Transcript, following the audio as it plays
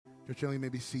Church family may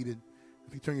be seated.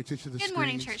 If you turn your attention to the screen. Good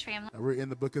morning, church family. We're in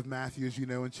the book of Matthew, as you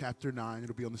know, in chapter 9.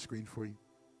 It'll be on the screen for you.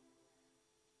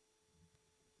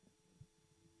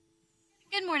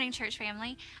 Good morning, church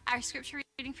family. Our scripture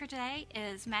reading for today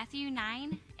is Matthew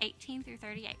 9:18 through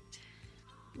 38.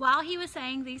 While he was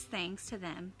saying these things to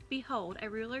them, behold, a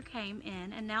ruler came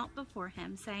in and knelt before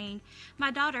him, saying,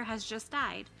 "My daughter has just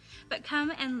died, but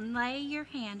come and lay your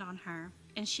hand on her,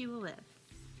 and she will live."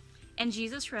 And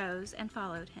Jesus rose and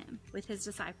followed him with his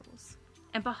disciples.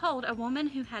 And behold, a woman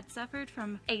who had suffered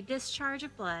from a discharge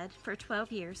of blood for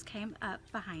 12 years came up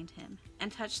behind him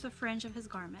and touched the fringe of his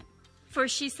garment. For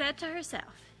she said to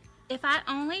herself, "If I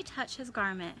only touch his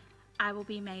garment, I will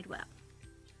be made well."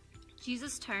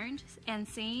 Jesus turned, and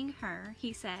seeing her,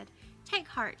 he said, "Take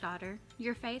heart, daughter,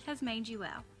 your faith has made you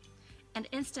well." And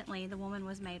instantly the woman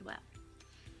was made well.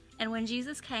 And when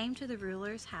Jesus came to the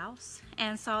ruler's house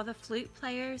and saw the flute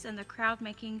players and the crowd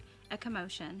making a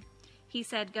commotion, he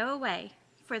said, "Go away,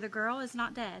 for the girl is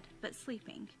not dead, but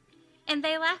sleeping." And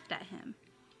they laughed at him.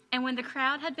 And when the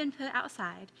crowd had been put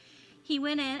outside, he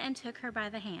went in and took her by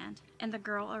the hand, and the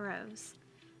girl arose.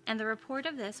 And the report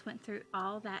of this went through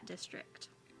all that district.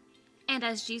 And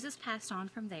as Jesus passed on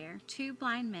from there, 2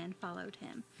 blind men followed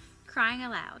him, crying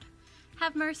aloud,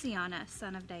 "Have mercy on us,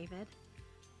 Son of David."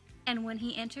 And when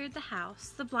he entered the house,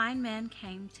 the blind men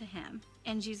came to him,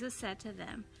 and Jesus said to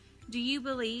them, "Do you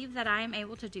believe that I am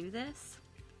able to do this?"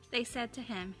 They said to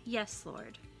him, "Yes,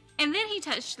 Lord." And then he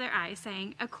touched their eyes,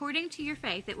 saying, "According to your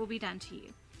faith it will be done to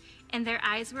you." And their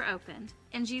eyes were opened,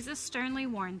 and Jesus sternly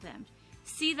warned them,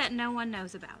 "See that no one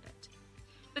knows about it."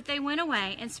 But they went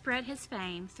away and spread his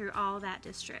fame through all that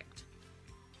district.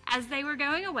 As they were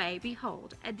going away,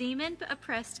 behold, a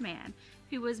demon-oppressed man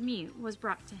who was mute was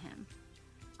brought to him.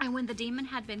 And when the demon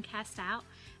had been cast out,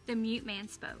 the mute man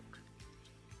spoke.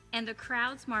 And the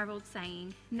crowds marveled,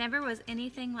 saying, "Never was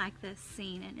anything like this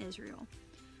seen in Israel."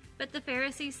 But the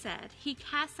Pharisees said, "He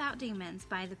casts out demons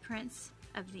by the prince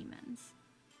of demons."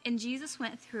 And Jesus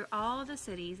went through all the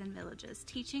cities and villages,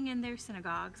 teaching in their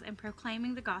synagogues and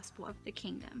proclaiming the gospel of the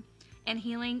kingdom, and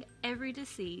healing every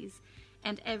disease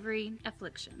and every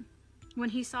affliction.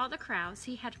 When he saw the crowds,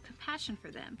 he had compassion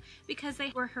for them, because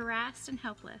they were harassed and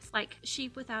helpless, like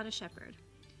sheep without a shepherd.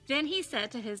 Then he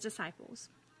said to his disciples,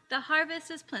 "The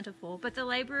harvest is plentiful, but the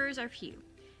laborers are few.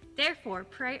 Therefore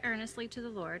pray earnestly to the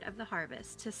Lord of the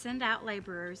harvest to send out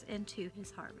laborers into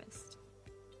his harvest."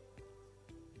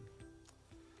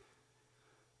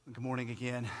 Good morning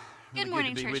again. Good Really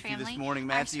morning, good to be church with family. you this morning. Our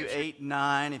Matthew scripture- 8 and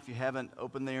 9. If you haven't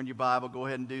opened there in your Bible, go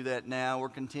ahead and do that now. We're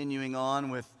continuing on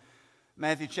with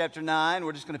Matthew chapter 9.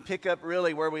 We're just going to pick up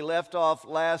really where we left off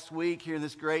last week here in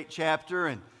this great chapter.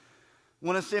 And I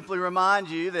want to simply remind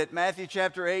you that Matthew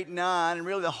chapter 8 and 9, and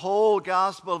really the whole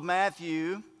Gospel of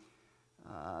Matthew,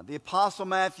 the Apostle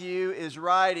Matthew is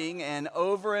writing and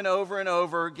over and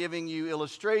over giving you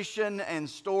illustration and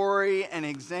story and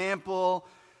example,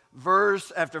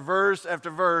 verse after verse after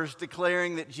verse,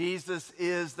 declaring that Jesus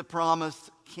is the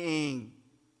promised King.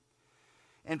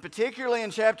 And particularly in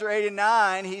chapter 8 and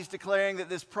 9, he's declaring that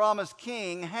this promised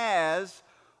King has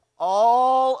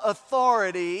all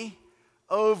authority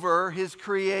over his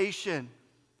creation.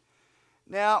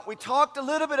 Now, we talked a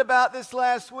little bit about this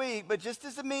last week, but just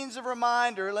as a means of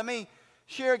reminder, let me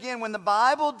share again, when the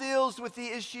Bible deals with the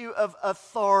issue of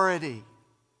authority,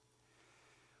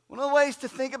 one of the ways to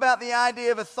think about the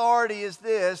idea of authority is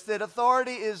this, that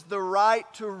authority is the right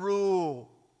to rule.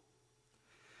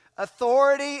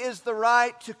 Authority is the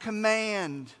right to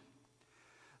command,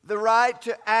 the right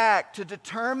to act, to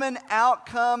determine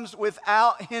outcomes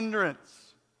without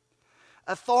hindrance.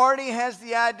 Authority has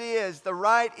the ideas, the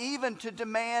right even to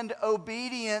demand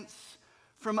obedience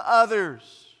from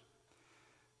others.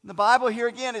 The Bible here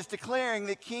again is declaring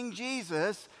that King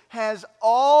Jesus has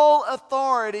all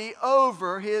authority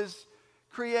over his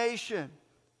creation.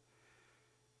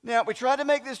 Now, we tried to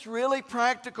make this really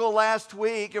practical last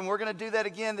week, and we're going to do that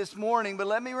again this morning, but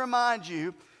let me remind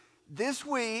you, this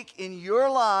week in your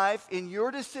life, in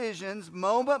your decisions,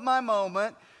 moment by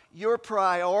moment, your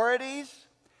priorities,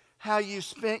 how you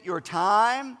spent your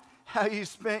time, how you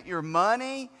spent your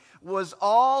money, was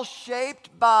all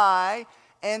shaped by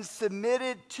and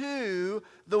submitted to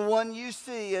the one you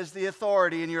see as the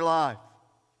authority in your life.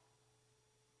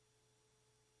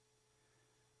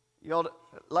 Y'all,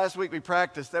 last week we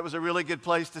practiced. That was a really good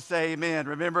place to say amen.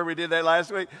 Remember we did that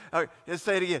last week? All right, let's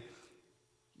say it again.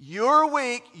 Your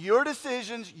week, your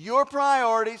decisions, your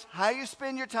priorities, how you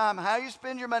spend your time, how you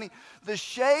spend your money, the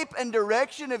shape and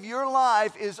direction of your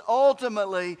life is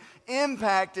ultimately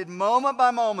impacted moment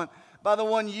by moment by the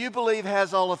one you believe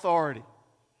has all authority.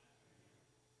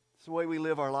 It's the way we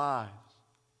live our lives.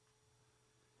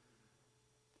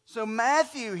 So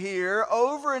Matthew here,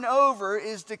 over and over,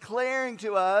 is declaring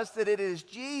to us that it is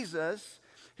Jesus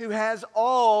who has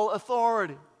all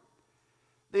authority.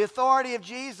 The authority of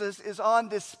Jesus is on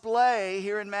display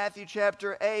here in Matthew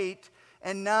chapter 8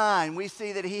 and 9. We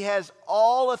see that he has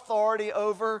all authority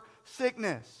over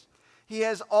sickness. He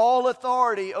has all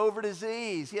authority over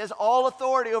disease. He has all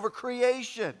authority over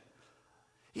creation.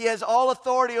 He has all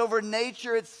authority over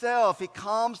nature itself. He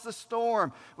calms the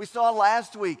storm. We saw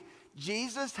last week,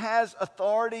 Jesus has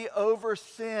authority over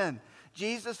sin.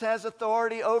 Jesus has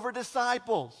authority over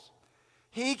disciples.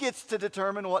 He gets to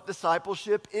determine what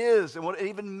discipleship is and what it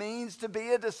even means to be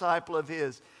a disciple of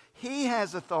his. He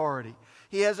has authority.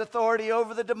 He has authority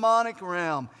over the demonic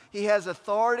realm. He has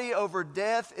authority over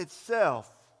death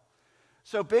itself.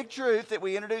 So, big truth that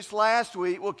we introduced last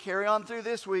week, we'll carry on through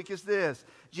this week, is this: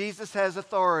 Jesus has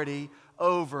authority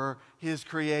over his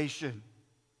creation.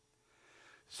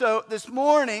 So, this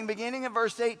morning, beginning in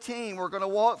verse 18, we're going to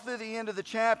walk through the end of the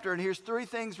chapter, and here's three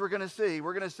things we're going to see.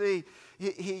 We're going to see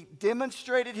he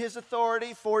demonstrated his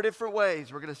authority 4 different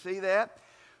ways. We're going to see that.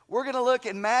 We're going to look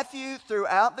at Matthew,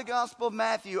 throughout the Gospel of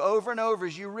Matthew, over and over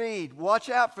as you read. Watch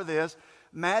out for this.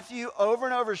 Matthew, over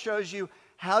and over, shows you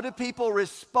how do people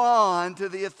respond to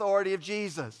the authority of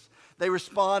Jesus. They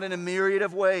respond in a myriad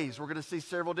of ways. We're going to see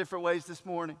several different ways this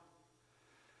morning.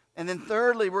 And then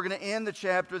thirdly, we're going to end the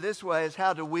chapter this way: is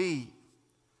how do we?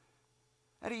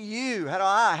 How do you, how do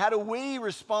I, how do we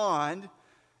respond,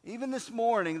 even this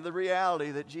morning, to the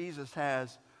reality that Jesus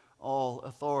has all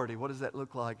authority? What does that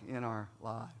look like in our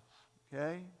lives?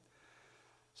 Okay?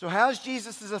 So how's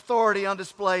Jesus' authority on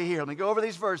display here? Let me go over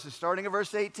these verses, starting at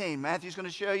verse 18. Matthew's going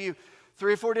to show you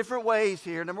 3 or 4 different ways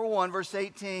here. Number 1, verse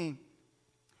 18.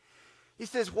 He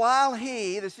says, while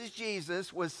he, this is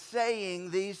Jesus, was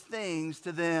saying these things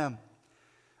to them.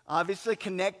 Obviously,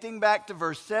 connecting back to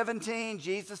verse 17,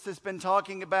 Jesus has been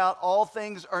talking about all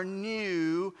things are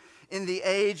new in the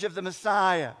age of the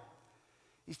Messiah.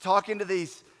 He's talking to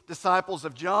these disciples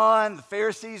of John. The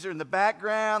Pharisees are in the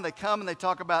background. They come and they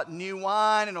talk about new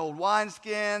wine and old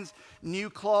wineskins, new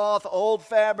cloth, old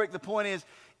fabric. The point is,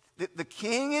 the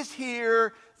king is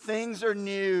here. Things are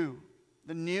new.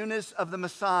 The newness of the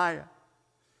Messiah.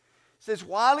 It says,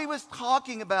 while he was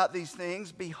talking about these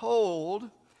things, behold,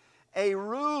 a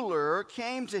ruler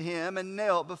came to him and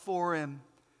knelt before him.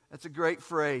 That's a great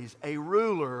phrase. A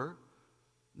ruler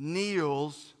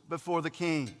kneels before the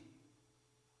king,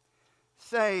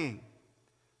 saying,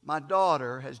 my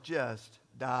daughter has just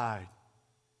died.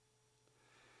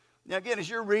 Now again, as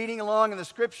you're reading along in the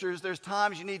scriptures, there's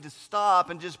times you need to stop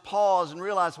and just pause and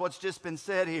realize what's just been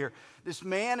said here. This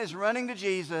man is running to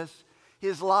Jesus.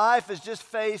 His life has just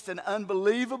faced an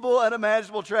unbelievable,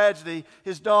 unimaginable tragedy.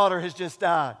 His daughter has just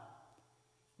died.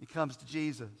 He comes to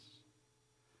Jesus.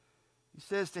 He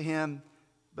says to him,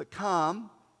 but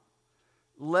come,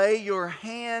 lay your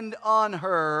hand on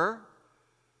her.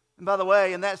 And by the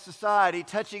way, in that society,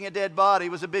 touching a dead body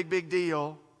was a big, big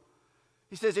deal.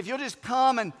 He says, if you'll just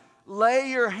come and lay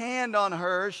your hand on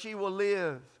her, she will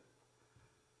live.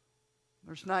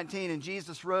 Verse 19, and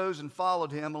Jesus rose and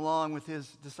followed him along with his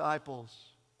disciples.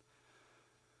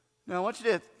 Now, I want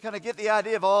you to kind of get the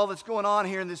idea of all that's going on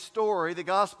here in this story. The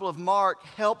Gospel of Mark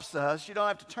helps us. You don't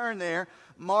have to turn there.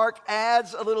 Mark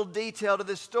adds a little detail to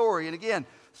this story. And again,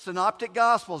 synoptic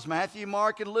Gospels, Matthew,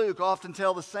 Mark, and Luke, often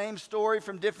tell the same story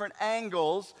from different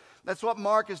angles. That's what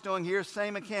Mark is doing here,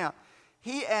 same account.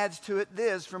 He adds to it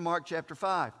this from Mark chapter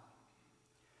 5.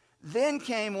 Then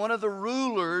came one of the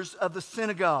rulers of the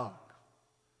synagogue.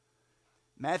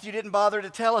 Matthew didn't bother to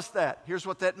tell us that. Here's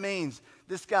what that means.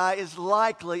 This guy is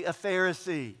likely a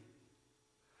Pharisee.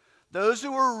 Those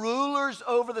who were rulers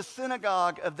over the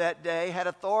synagogue of that day had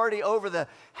authority over the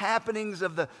happenings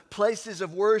of the places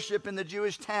of worship in the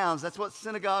Jewish towns. That's what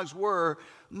synagogues were.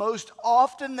 Most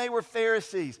often they were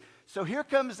Pharisees. So here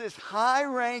comes this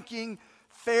high-ranking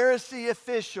Pharisee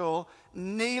official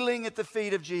kneeling at the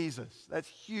feet of Jesus. That's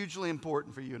hugely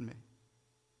important for you and me.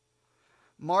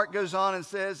 Mark goes on and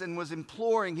says, and was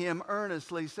imploring him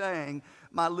earnestly, saying,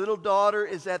 my little daughter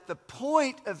is at the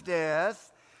point of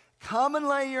death. Come and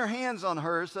lay your hands on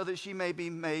her so that she may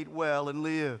be made well and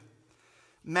live.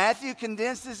 Matthew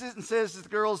condenses it and says that the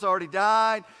girl's already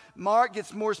died. Mark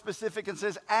gets more specific and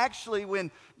says, actually,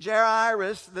 when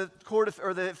Jairus, the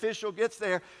official, gets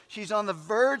there, she's on the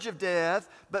verge of death,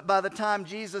 but by the time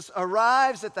Jesus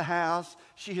arrives at the house,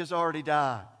 she has already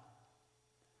died.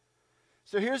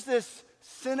 So here's this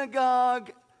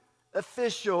synagogue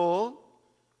official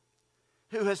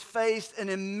who has faced an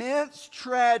immense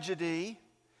tragedy.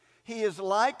 He is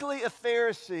likely a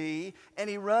Pharisee, and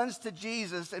he runs to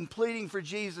Jesus and pleading for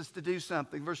Jesus to do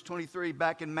something. Verse 23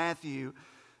 back in Matthew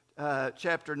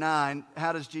chapter 9,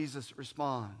 how does Jesus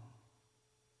respond?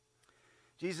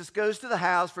 Jesus goes to the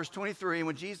house, verse 23, and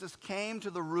when Jesus came to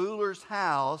the ruler's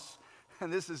house,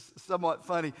 and this is somewhat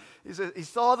funny, he says he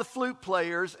saw the flute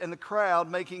players and the crowd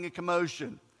making a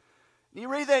commotion. You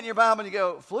read that in your Bible and you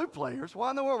go, flute players? Why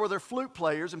in the world were there flute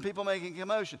players and people making a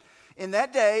commotion? In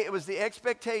that day, it was the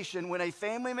expectation when a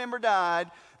family member died,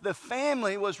 the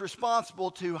family was responsible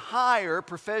to hire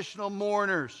professional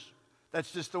mourners.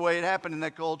 That's just the way it happened in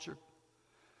that culture.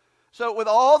 So with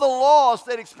all the loss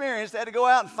they'd experienced, they had to go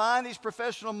out and find these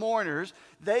professional mourners.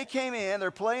 They came in,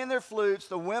 they're playing their flutes,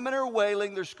 the women are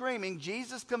wailing, they're screaming.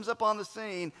 Jesus comes up on the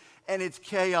scene, and it's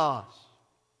chaos.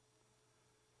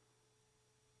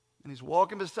 And he's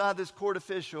walking beside this court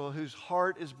official whose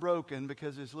heart is broken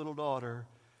because his little daughter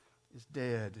is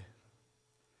dead.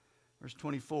 Verse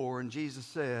 24, and Jesus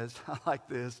says, I like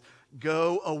this,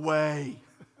 go away.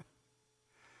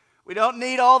 We don't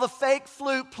need all the fake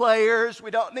flute players.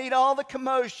 We don't need all the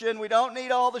commotion. We don't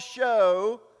need all the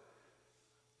show.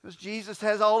 Because Jesus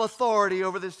has all authority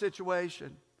over this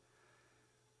situation.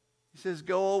 He says,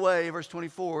 go away, verse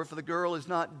 24, for the girl is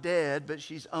not dead, but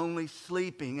she's only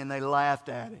sleeping. And they laughed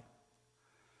at him.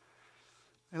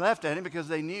 They laughed at him because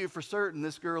they knew for certain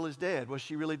this girl is dead. Was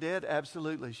she really dead?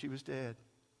 Absolutely, she was dead.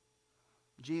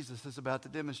 Jesus is about to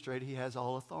demonstrate he has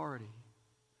all authority.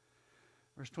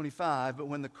 Verse 25, but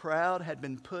when the crowd had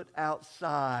been put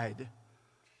outside,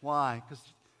 why? Because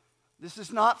this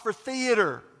is not for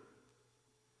theater.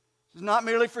 This is not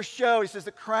merely for show. He says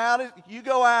the crowd, you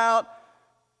go out,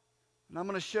 and I'm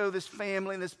going to show this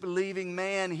family, this believing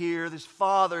man here, this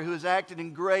father who has acted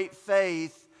in great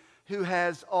faith, who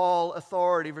has all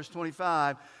authority. Verse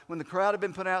 25, when the crowd had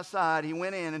been put outside, he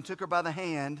went in and took her by the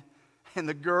hand, and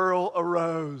the girl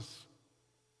arose.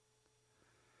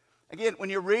 Again, when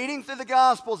you're reading through the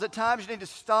Gospels, at times you need to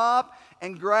stop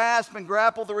and grasp and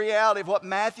grapple the reality of what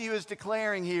Matthew is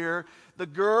declaring here. The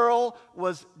girl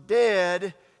was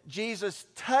dead. Jesus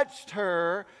touched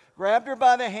her, grabbed her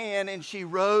by the hand, and she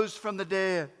rose from the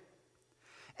dead.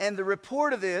 And the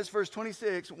report of this, verse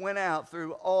 26, went out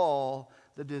through all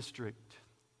the district.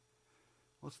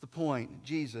 What's the point?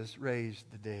 Jesus raised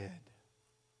the dead.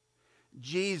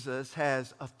 Jesus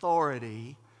has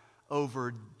authority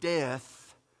over death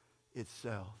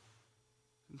itself.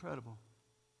 Incredible.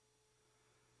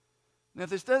 Now, if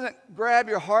this doesn't grab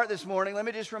your heart this morning, let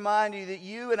me just remind you that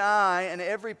you and I and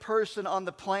every person on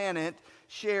the planet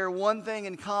share one thing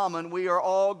in common. We are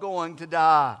all going to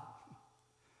die.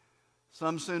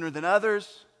 Some sooner than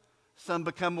others. Some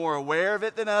become more aware of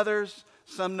it than others.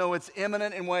 Some know it's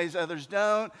imminent in ways others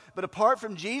don't. But apart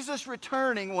from Jesus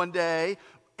returning one day,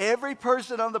 every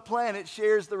person on the planet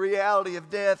shares the reality of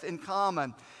death in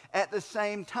common. At the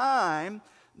same time,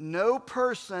 no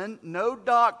person, no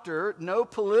doctor, no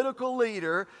political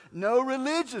leader, no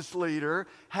religious leader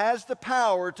has the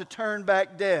power to turn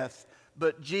back death,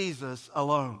 but Jesus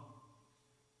alone.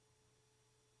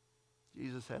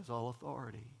 Jesus has all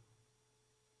authority.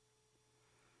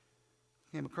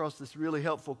 I came across this really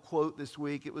helpful quote this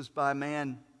week. It was by a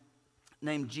man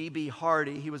named G.B.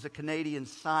 Hardy. He was a Canadian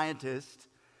scientist.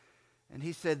 And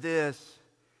he said this.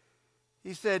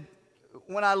 He said,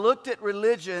 when I looked at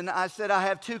religion, I said, I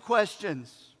have two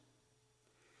questions.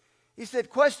 He said,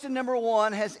 question number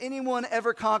one, has anyone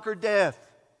ever conquered death?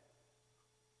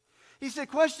 He said,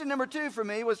 question number two for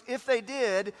me was, if they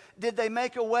did they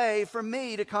make a way for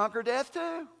me to conquer death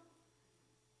too?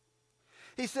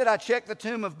 He said, I checked the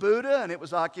tomb of Buddha and it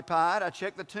was occupied. I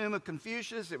checked the tomb of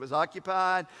Confucius, it was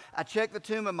occupied. I checked the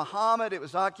tomb of Muhammad, it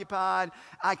was occupied.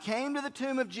 I came to the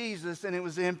tomb of Jesus and it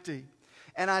was empty.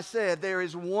 And I said, there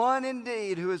is one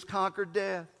indeed who has conquered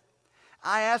death.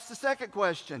 I asked the second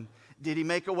question, did he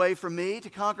make a way for me to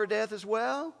conquer death as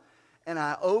well? And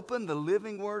I opened the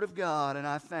living Word of God and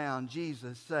I found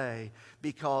Jesus say,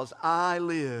 because I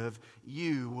live,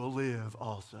 you will live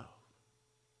also.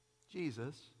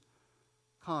 Jesus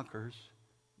conquers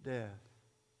death.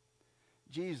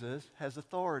 Jesus has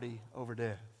authority over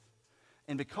death.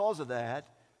 And because of that,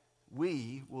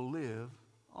 we will live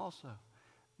also.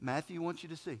 Matthew wants you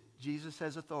to see Jesus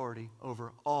has authority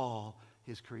over all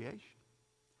his creation.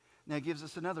 Now he gives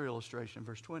us another illustration,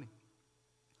 verse 20.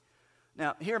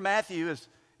 Now here Matthew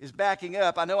is backing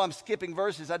up. I know I'm skipping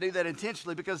verses. I do that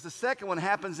intentionally because the second one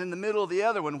happens in the middle of the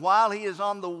other one. While he is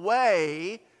on the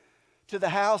way to the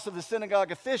house of the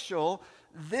synagogue official,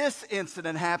 this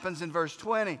incident happens in verse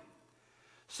 20.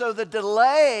 So the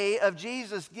delay of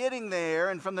Jesus getting there,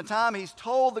 and from the time he's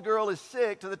told the girl is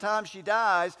sick to the time she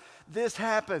dies, this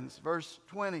happens. Verse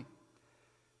 20.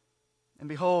 And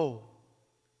behold,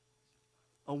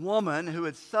 a woman who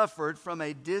had suffered from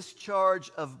a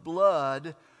discharge of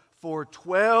blood for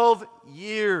 12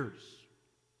 years,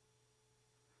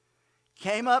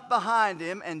 came up behind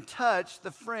him and touched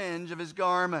the fringe of his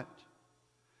garment.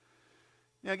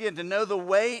 Now again, to know the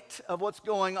weight of what's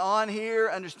going on here,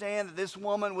 understand that this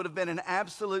woman would have been an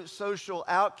absolute social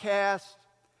outcast.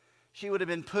 She would have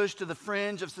been pushed to the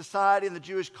fringe of society in the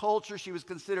Jewish culture. She was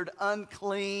considered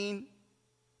unclean.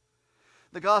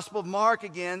 The Gospel of Mark,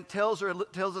 again, tells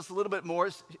us a little bit more.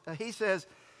 He says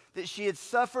that she had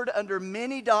suffered under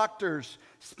many doctors,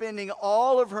 spending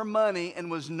all of her money, and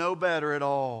was no better at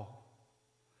all.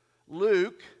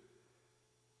 Luke,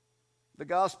 the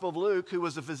Gospel of Luke, who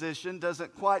was a physician,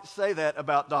 doesn't quite say that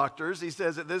about doctors. He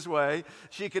says it this way: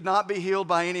 she could not be healed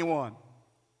by anyone.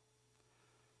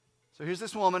 So here's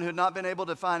this woman who had not been able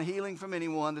to find healing from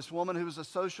anyone, this woman who was a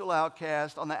social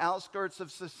outcast on the outskirts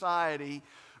of society,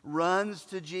 runs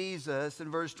to Jesus, and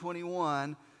verse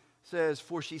 21 says,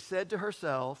 "For she said to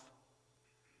herself,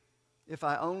 if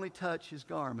I only touch his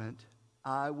garment,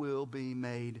 I will be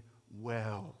made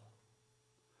well."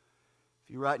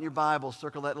 If you write in your Bible,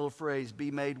 circle that little phrase,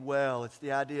 be made well. It's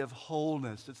the idea of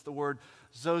wholeness. It's the word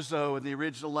zozo in the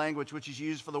original language, which is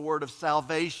used for the word of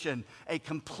salvation, a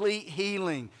complete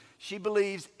healing. She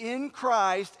believes in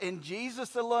Christ, and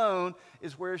Jesus alone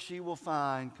is where she will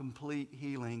find complete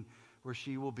healing, where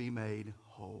she will be made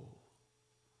whole.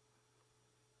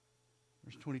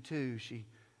 Verse 22,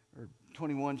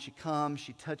 21, she comes,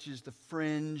 she touches the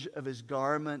fringe of his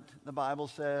garment, the Bible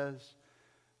says.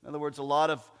 In other words, a lot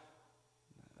of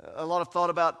thought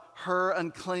about her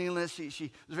uncleanness.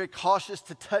 She was very cautious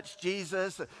to touch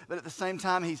Jesus, but at the same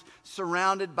time, he's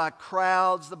surrounded by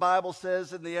crowds. The Bible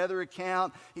says in the other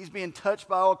account, he's being touched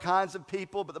by all kinds of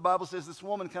people, but the Bible says this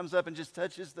woman comes up and just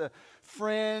touches the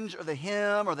fringe or the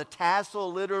hem or the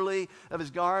tassel, literally, of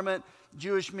his garment.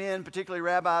 Jewish men, particularly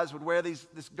rabbis, would wear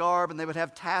this garb, and they would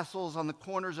have tassels on the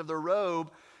corners of their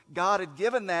robe. God had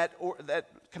given that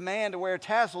command to wear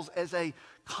tassels as a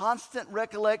constant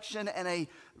recollection and a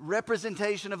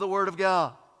representation of the Word of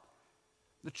God,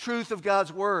 the truth of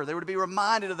God's Word. They were to be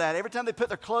reminded of that. Every time they put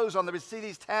their clothes on, they would see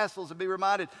these tassels and be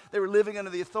reminded they were living under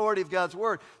the authority of God's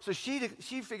Word. So she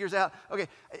figures out, okay,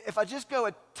 if I just go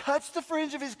and touch the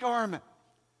fringe of his garment,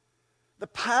 the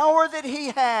power that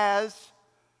he has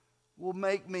will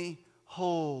make me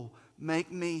whole,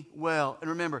 make me well. And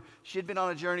remember, she had been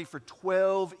on a journey for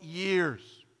 12 years.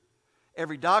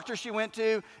 Every doctor she went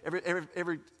to,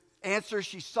 every answer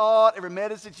she sought, every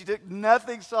medicine she took,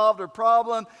 nothing solved her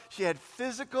problem. She had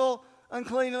physical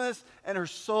uncleanness, and her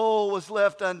soul was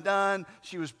left undone.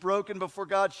 She was broken before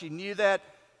God. She knew that.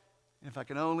 And if I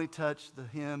can only touch the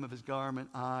hem of his garment,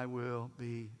 I will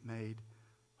be made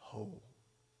whole.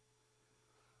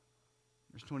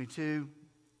 Verse 22,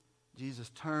 Jesus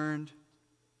turned,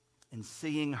 and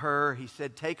seeing her, he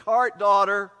said, "Take heart,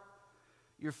 daughter,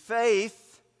 your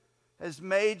faith has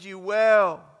made you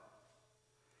well."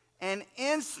 And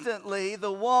instantly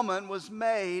the woman was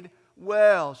made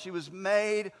well. She was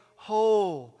made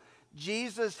whole.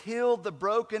 Jesus healed the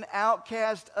broken,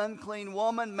 outcast, unclean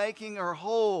woman, making her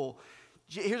whole.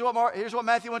 Here's what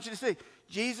Matthew wants you to see.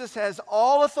 Jesus has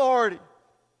all authority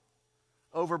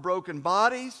over broken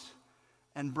bodies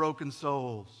and broken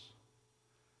souls.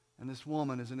 And this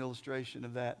woman is an illustration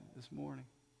of that this morning.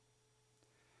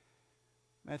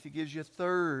 Matthew gives you a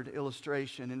third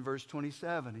illustration in verse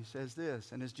 27. He says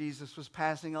this, "And as Jesus was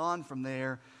passing on from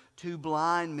there, 2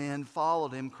 blind men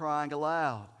followed him, crying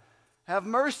aloud, 'Have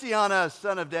mercy on us,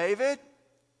 Son of David.'"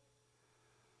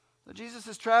 So Jesus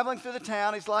is traveling through the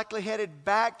town. He's likely headed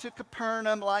back to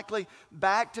Capernaum, likely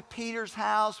back to Peter's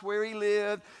house where he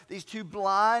lived. These 2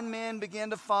 blind men begin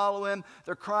to follow him.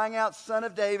 They're crying out, "Son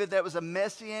of David." That was a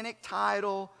messianic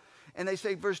title. And they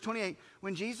say, verse 28,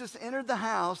 "When Jesus entered the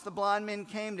house, the blind men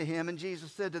came to him, and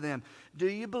Jesus said to them, 'Do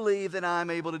you believe that I am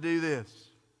able to do this?'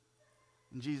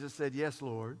 And Jesus said, 'Yes,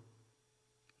 Lord.'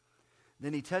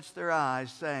 Then he touched their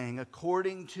eyes, saying,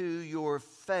 'According to your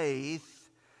faith,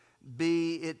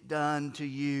 be it done to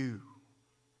you.'"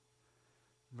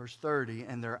 Verse 30,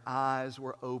 "And their eyes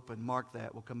were open." Mark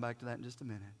that. We'll come back to that in just a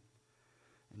minute.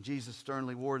 And Jesus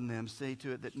sternly warned them, "See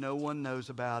to it that no one knows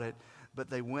about it." But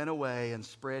they went away and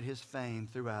spread his fame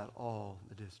throughout all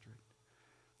the district.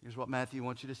 Here's what Matthew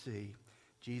wants you to see.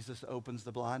 Jesus opens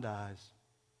the blind eyes.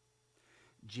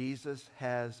 Jesus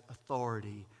has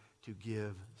authority to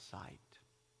give sight.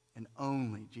 And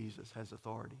only Jesus has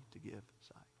authority to give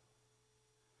sight.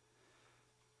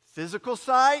 Physical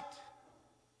sight,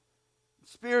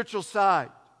 spiritual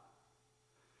sight.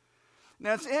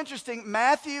 Now it's interesting,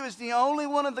 Matthew is the only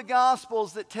one of the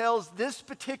Gospels that tells this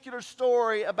particular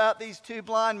story about these two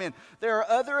blind men. There are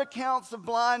other accounts of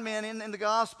blind men in the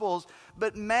Gospels,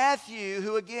 but Matthew,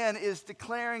 who again is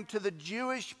declaring to the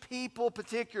Jewish people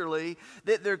particularly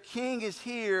that their king is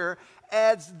here,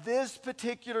 adds this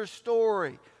particular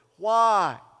story.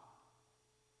 Why?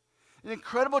 An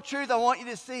incredible truth I want you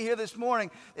to see here this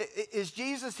morning. Is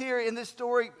Jesus here in this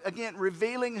story, again,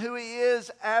 revealing who he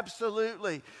is?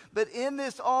 Absolutely. But in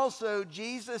this also,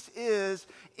 Jesus is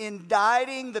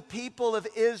indicting the people of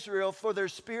Israel for their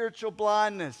spiritual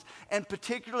blindness, and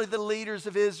particularly the leaders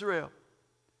of Israel.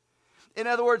 In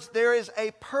other words, there is a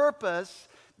purpose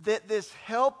that this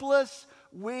helpless,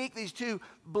 weak, these two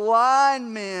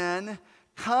blind men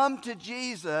come to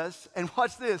Jesus, and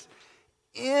watch this.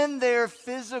 In their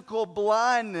physical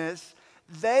blindness,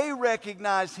 they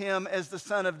recognize him as the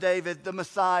Son of David, the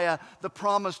Messiah, the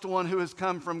promised one who has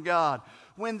come from God.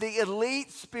 When the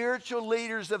elite spiritual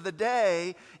leaders of the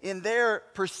day, in their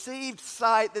perceived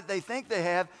sight that they think they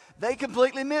have, they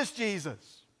completely miss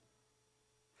Jesus.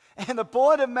 And the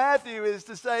point of Matthew is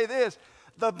to say this: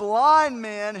 the blind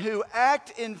men who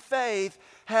act in faith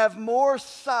have more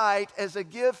sight as a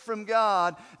gift from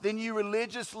God than you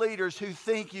religious leaders who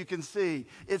think you can see.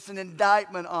 It's an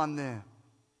indictment on them.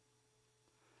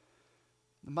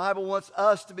 The Bible wants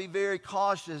us to be very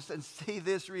cautious and see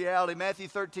this reality. Matthew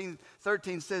 13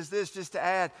 says this, just to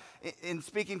add, in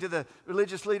speaking to the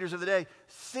religious leaders of the day: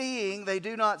 seeing they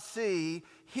do not see,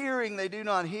 hearing they do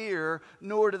not hear,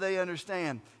 nor do they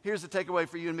understand. Here's the takeaway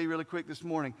for you and me really quick this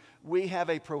morning. We have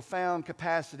a profound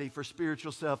capacity for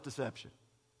spiritual self-deception.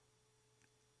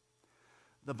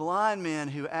 The blind men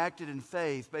who acted in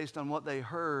faith based on what they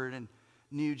heard and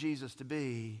knew Jesus to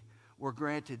be were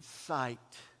granted sight.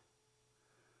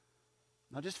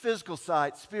 Not just physical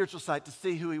sight, spiritual sight, to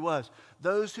see who he was.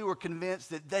 Those who were convinced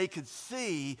that they could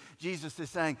see, Jesus is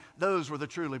saying, those were the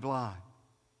truly blind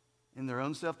in their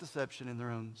own self-deception, in their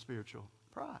own spiritual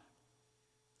pride.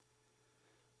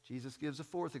 Jesus gives a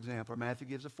fourth example, or Matthew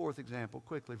gives a fourth example,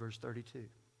 quickly, verse 32.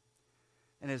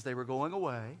 And as they were going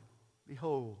away,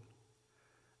 behold,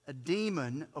 a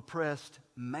demon-oppressed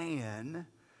man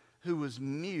who was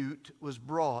mute was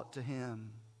brought to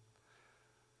him.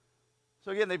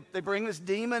 So again, they bring this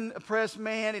demon-oppressed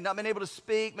man. He'd not been able to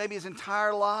speak maybe his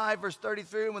entire life. Verse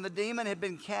 33, when the demon had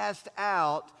been cast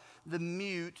out, the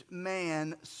mute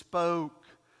man spoke.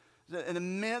 There's an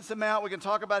immense amount we can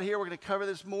talk about here. We're going to cover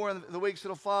this more in the weeks that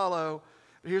will follow.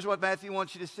 But here's what Matthew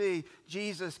wants you to see.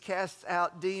 Jesus casts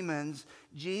out demons.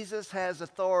 Jesus has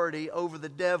authority over the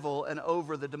devil and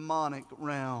over the demonic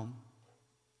realm.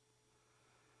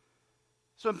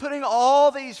 So in putting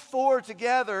all these four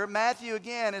together, Matthew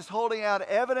again is holding out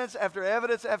evidence after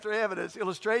evidence after evidence,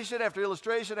 illustration after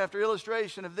illustration after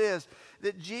illustration of this,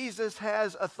 that Jesus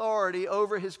has authority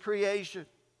over his creation.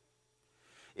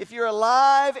 If you're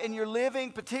alive and you're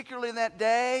living, particularly in that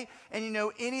day, and you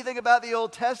know anything about the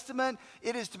Old Testament,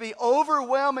 it is to be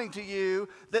overwhelming to you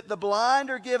that the blind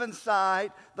are given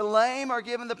sight, the lame are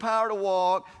given the power to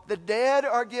walk, the dead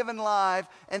are given life,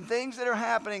 and things that are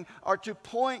happening are to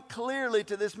point clearly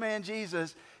to this man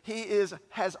Jesus. He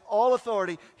has all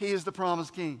authority. He is the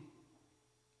promised King.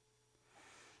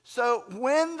 So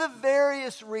when the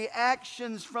various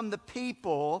reactions from the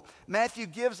people, Matthew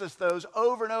gives us those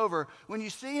over and over. When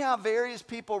you see how various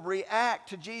people react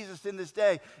to Jesus in this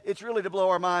day, it's really to blow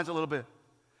our minds a little bit.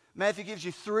 Matthew gives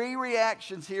you three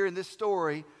reactions here in this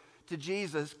story to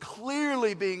Jesus,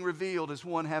 clearly being revealed as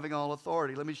one having all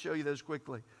authority. Let me show you those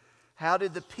quickly. How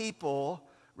did the people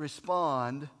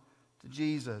respond to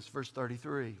Jesus? Verse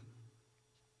 33.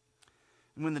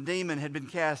 And when the demon had been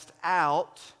cast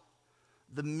out,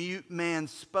 the mute man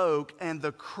spoke, and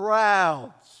the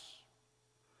crowds.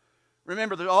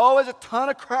 Remember, there's always a ton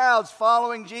of crowds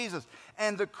following Jesus.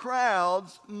 And the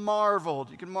crowds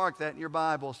marveled. You can mark that in your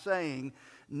Bible, saying,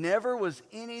 never was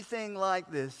anything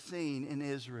like this seen in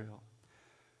Israel.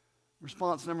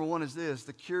 Response number one is this: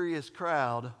 the curious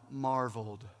crowd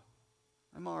marveled.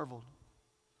 They marveled.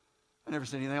 I've never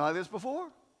seen anything like this before.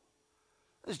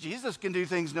 This Jesus can do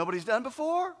things nobody's done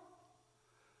before.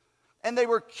 And they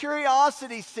were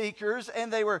curiosity seekers,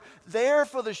 and they were there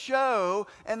for the show.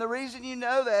 And the reason you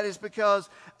know that is because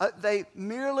they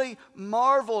merely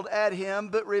marveled at him,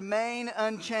 but remain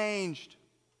unchanged.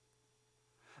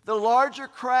 The larger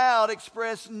crowd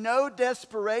expressed no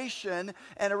desperation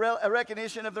and a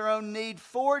recognition of their own need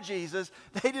for Jesus.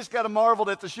 They just kind of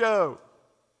marveled at the show.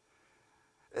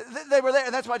 They were there,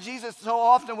 and that's why Jesus so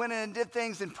often went in and did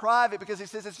things in private, because he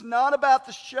says it's not about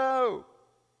the show.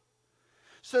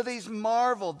 So these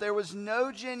marveled. There was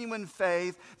no genuine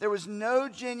faith. There was no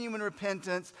genuine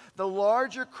repentance. The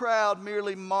larger crowd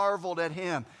merely marveled at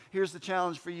him. Here's the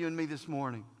challenge for you and me this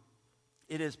morning.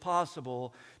 It is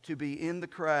possible to be in the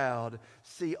crowd,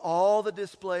 see all the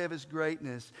display of his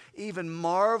greatness, even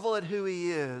marvel at who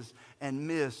he is, and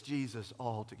miss Jesus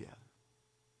altogether.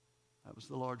 That was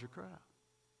the larger crowd.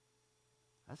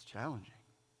 That's challenging.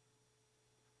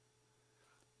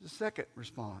 The second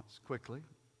response, quickly.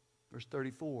 Verse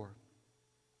 34,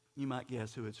 you might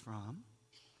guess who it's from.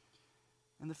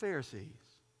 And the Pharisees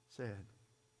said,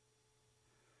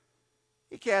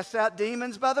 he casts out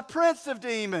demons by the prince of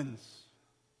demons.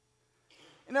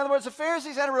 In other words, the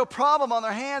Pharisees had a real problem on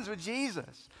their hands with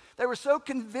Jesus. They were so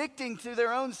convicting to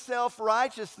their own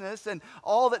self-righteousness and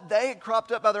all that they had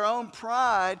cropped up by their own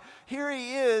pride. Here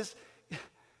he is,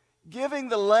 giving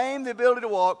the lame the ability to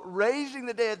walk, raising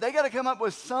the dead. They got to come up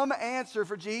with some answer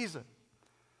for Jesus.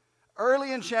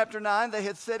 Early in chapter 9, they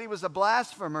had said he was a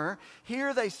blasphemer.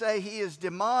 Here they say he is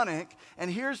demonic. And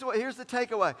here's the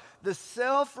takeaway. The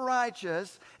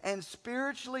self-righteous and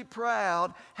spiritually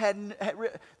proud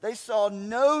they saw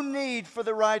no need for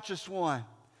the righteous one.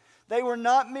 They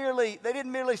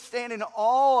didn't merely stand in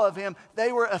awe of him.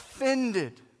 They were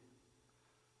offended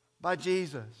by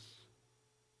Jesus.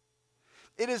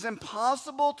 It is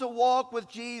impossible to walk with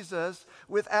Jesus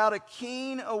without a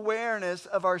keen awareness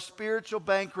of our spiritual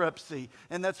bankruptcy,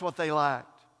 and that's what they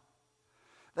lacked.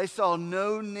 They saw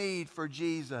no need for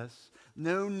Jesus,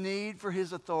 no need for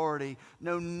his authority,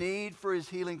 no need for his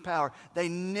healing power. They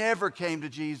never came to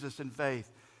Jesus in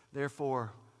faith.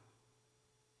 Therefore,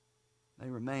 they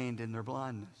remained in their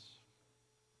blindness.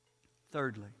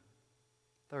 Thirdly,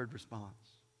 third response.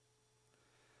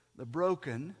 The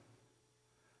broken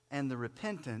and the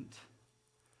repentant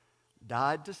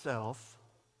died to self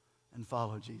and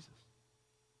followed Jesus.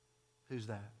 Who's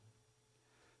that?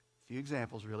 A few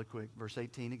examples really quick. Verse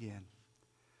 18 again.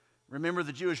 Remember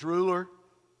the Jewish ruler?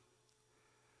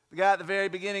 The guy at the very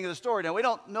beginning of the story. Now, we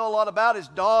don't know a lot about his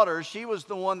daughter. She was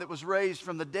the one that was raised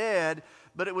from the dead,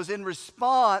 but it was in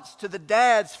response to the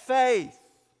dad's faith.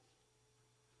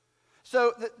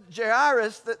 So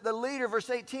Jairus, the leader, verse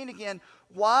 18 again,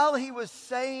 while he was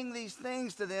saying these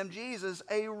things to them, Jesus,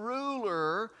 a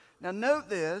ruler, now note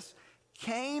this,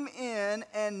 came in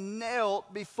and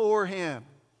knelt before him.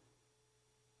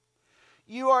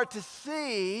 You are to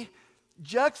see,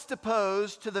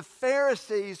 juxtaposed to the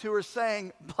Pharisees who are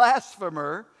saying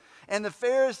blasphemer, and the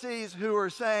Pharisees who are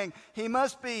saying he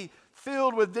must be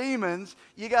filled with demons,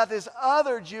 you got this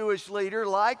other Jewish leader,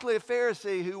 likely a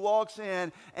Pharisee, who walks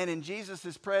in, and in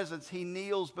Jesus' presence, he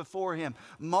kneels before him.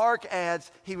 Mark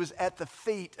adds he was at the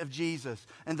feet of Jesus.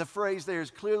 And the phrase there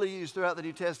is clearly used throughout the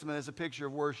New Testament as a picture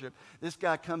of worship. This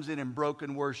guy comes in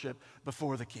broken worship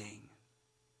before the king.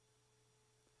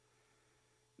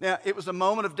 Now, it was a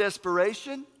moment of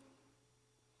desperation.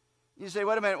 You say,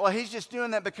 wait a minute, well, he's just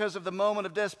doing that because of the moment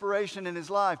of desperation in his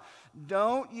life.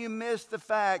 Don't you miss the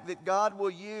fact that God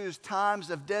will use times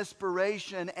of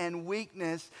desperation and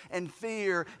weakness and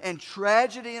fear and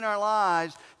tragedy in our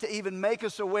lives to even make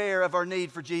us aware of our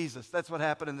need for Jesus. That's what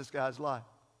happened in this guy's life.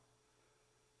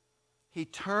 He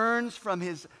turns from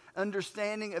his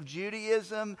understanding of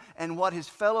Judaism and what his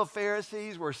fellow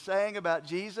Pharisees were saying about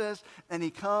Jesus, and he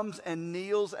comes and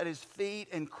kneels at his feet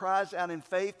and cries out in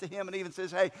faith to him and even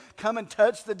says, hey, come and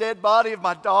touch the dead body of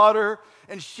my daughter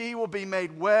and she will be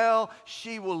made well,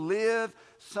 she will live.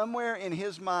 Somewhere in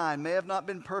his mind, may have not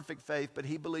been perfect faith, but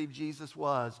he believed Jesus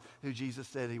was who Jesus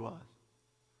said he was.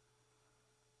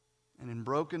 And in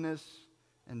brokenness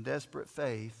and desperate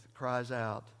faith, cries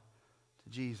out to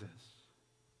Jesus.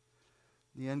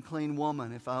 The unclean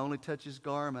woman, if I only touch his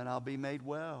garment, I'll be made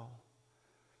well.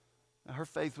 Now, her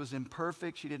faith was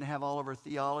imperfect. She didn't have all of her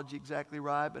theology exactly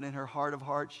right, but in her heart of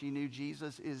hearts, she knew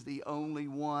Jesus is the only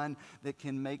one that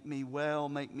can make me well,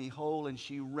 make me whole. And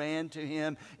she ran to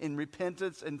him in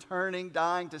repentance and turning,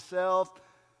 dying to self,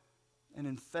 and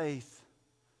in faith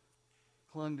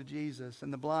clung to Jesus.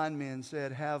 And the blind men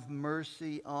said, have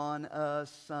mercy on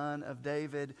us, Son of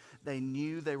David. They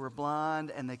knew they were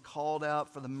blind, and they called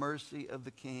out for the mercy of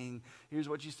the King. Here's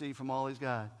what you see from all these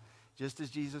guys. Just as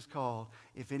Jesus called,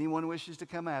 if anyone wishes to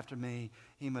come after me,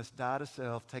 he must die to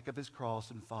self, take up his cross,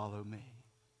 and follow me.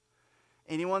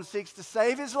 Anyone seeks to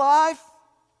save his life,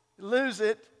 lose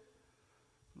it.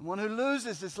 The one who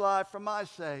loses his life for my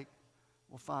sake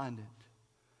will find it.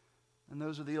 And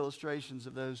those are the illustrations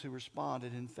of those who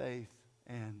responded in faith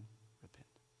and repentance.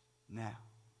 Now,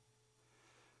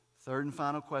 third and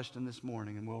final question this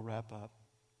morning, and we'll wrap up.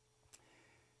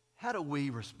 How do we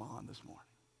respond this morning?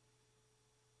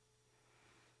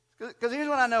 Because here's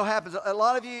what I know happens. A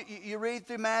lot of you read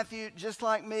through Matthew just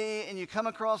like me, and you come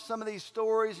across some of these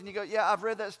stories, and you go, yeah, I've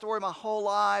read that story my whole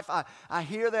life. I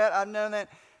hear that. I've known that.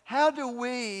 How do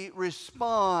we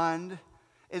respond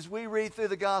as we read through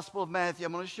the Gospel of Matthew?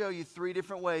 I'm going to show you 3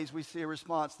 different ways we see a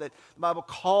response that the Bible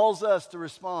calls us to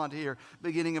respond here,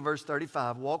 beginning in verse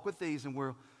 35. Walk with these, and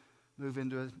we'll move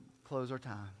into close our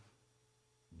time.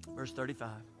 Verse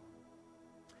 35.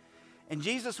 And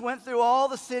Jesus went through all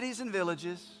the cities and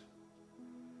villages.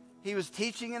 He was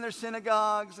teaching in their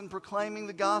synagogues and proclaiming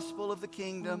the gospel of the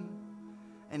kingdom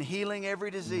and healing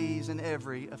every disease and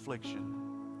every affliction.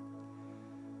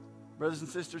 Brothers and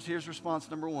sisters, here's response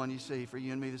number 1 you see for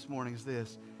you and me this morning is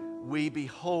this. We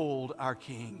behold our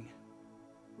King.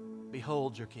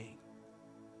 Behold your King.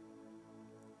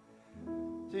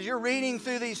 So as you're reading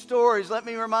through these stories, let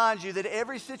me remind you that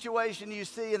every situation you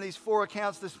see in these 4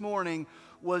 accounts this morning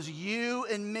was you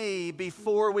and me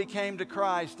before we came to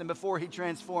Christ and before He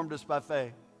transformed us by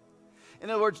faith.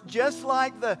 In other words, just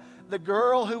like the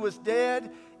girl who was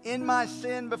dead in my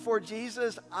sin before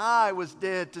Jesus, I was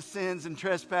dead to sins and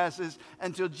trespasses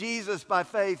until Jesus by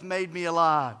faith made me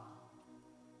alive.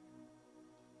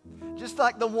 Just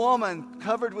like the woman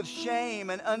covered with shame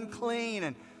and unclean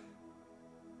and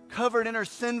covered in her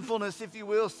sinfulness, if you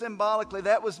will, symbolically.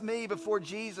 That was me before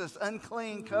Jesus,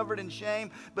 unclean, covered in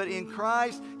shame. But in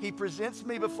Christ, He presents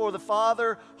me before the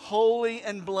Father, holy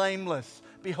and blameless.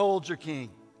 Behold your King.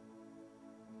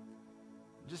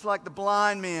 Just like the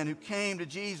blind man who came to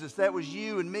Jesus, that was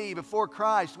you and me before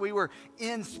Christ. We were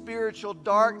in spiritual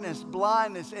darkness,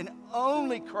 blindness, and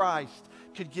only Christ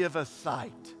could give us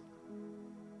sight.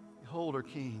 Behold our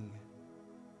King.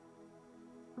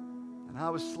 And I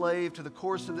was slave to the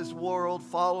course of this world,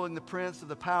 following the prince of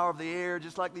the power of the air,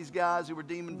 just like these guys who were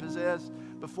demon-possessed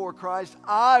before Christ.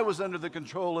 I was under the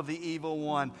control of the evil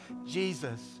one.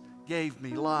 Jesus gave me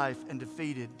life and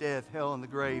defeated death, hell, and the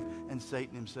grave, and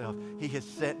Satan himself. He has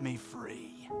set me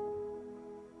free.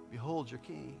 Behold your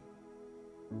King.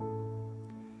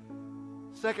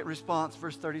 Second response,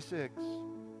 verse 36.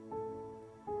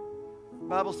 The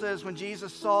Bible says when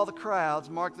Jesus saw the crowds,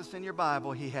 mark this in your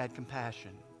Bible, He had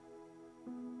compassion.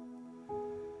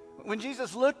 When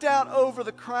Jesus looked out over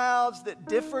the crowds that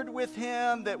differed with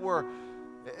Him, that were,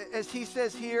 as He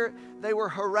says here, they were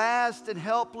harassed and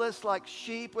helpless like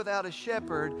sheep without a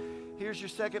shepherd. Here's your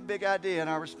second big idea in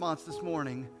our response this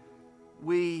morning.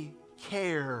 We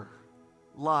care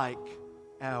like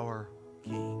our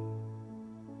King.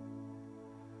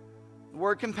 The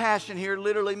word compassion here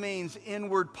literally means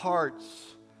inward parts.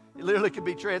 It literally could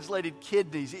be translated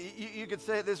kidneys. You could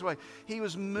say it this way. He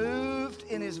was moved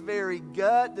in His very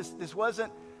gut. This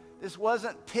wasn't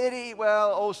pity.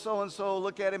 Well, oh, so-and-so,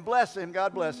 look at him, bless him,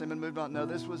 God bless him, and moved on. No,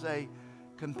 this was a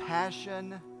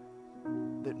compassion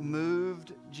that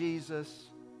moved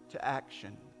Jesus to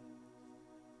action.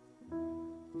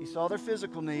 He saw their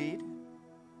physical need,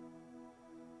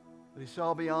 but He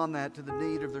saw beyond that to the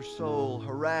need of their soul,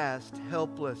 harassed,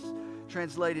 helpless,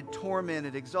 translated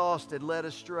tormented, exhausted, led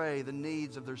astray, the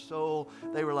needs of their soul.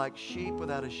 They were like sheep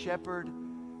without a shepherd.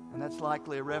 And that's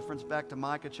likely a reference back to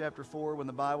Micah chapter 4 when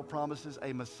the Bible promises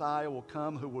a Messiah will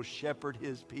come who will shepherd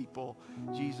His people.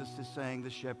 Jesus is saying the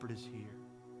shepherd is here.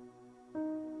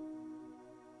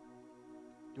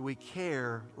 Do we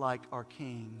care like our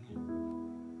King?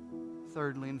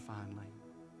 Thirdly and finally,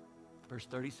 verse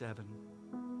 37.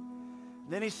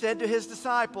 Then He said to His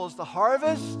disciples, the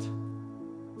harvest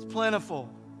is plentiful.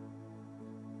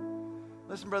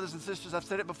 Listen, brothers and sisters, I've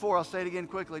said it before. I'll say it again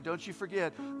quickly. Don't you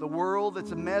forget, the world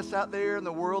that's a mess out there and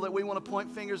the world that we want to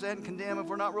point fingers at and condemn if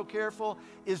we're not real careful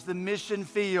is the mission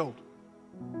field.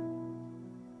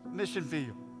 Mission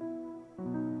field.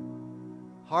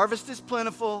 Harvest is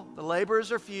plentiful. The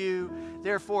laborers are few.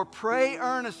 Therefore, pray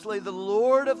earnestly the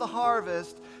Lord of the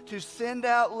harvest to send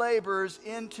out laborers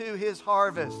into His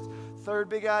harvest. Third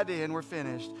big idea, and we're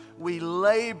finished. We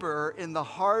labor in the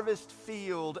harvest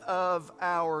field of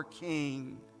our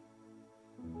King.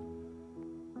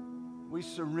 We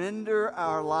surrender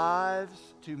our lives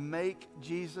to make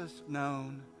Jesus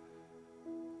known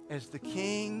as the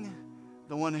King,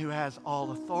 the one who has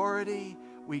all authority.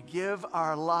 We give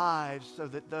our lives so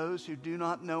that those who do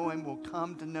not know Him will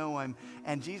come to know Him.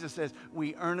 And Jesus says,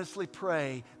 we earnestly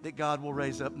pray that God will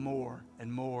raise up more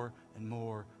and more and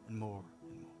more and more.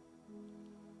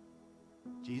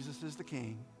 Jesus is the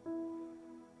King.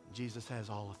 Jesus has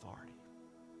all authority.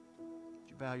 Would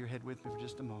you bow your head with me for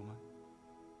just a moment?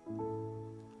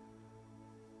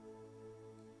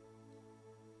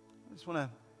 I just want to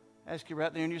ask you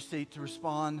right there in your seat to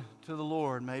respond to the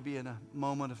Lord, maybe in a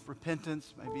moment of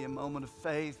repentance, maybe a moment of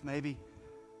faith, maybe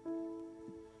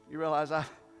you realize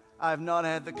I have not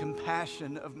had the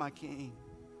compassion of my King.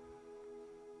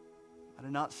 I do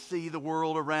not see the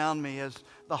world around me as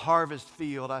the harvest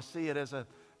field. I see it as a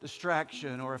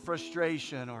distraction or a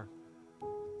frustration or,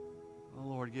 oh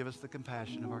Lord, give us the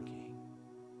compassion of our King.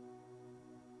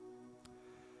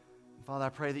 Father, I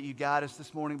pray that you guide us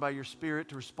this morning by your Spirit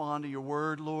to respond to your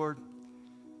word, Lord.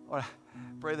 Lord, I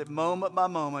pray that moment by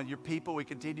moment, your people, we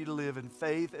continue to live in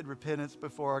faith and repentance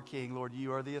before our King. Lord,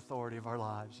 you are the authority of our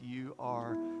lives. You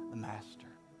are the master.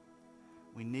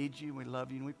 We need you, we love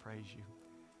you, and we praise you.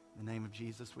 In the name of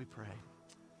Jesus we pray.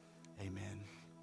 Amen.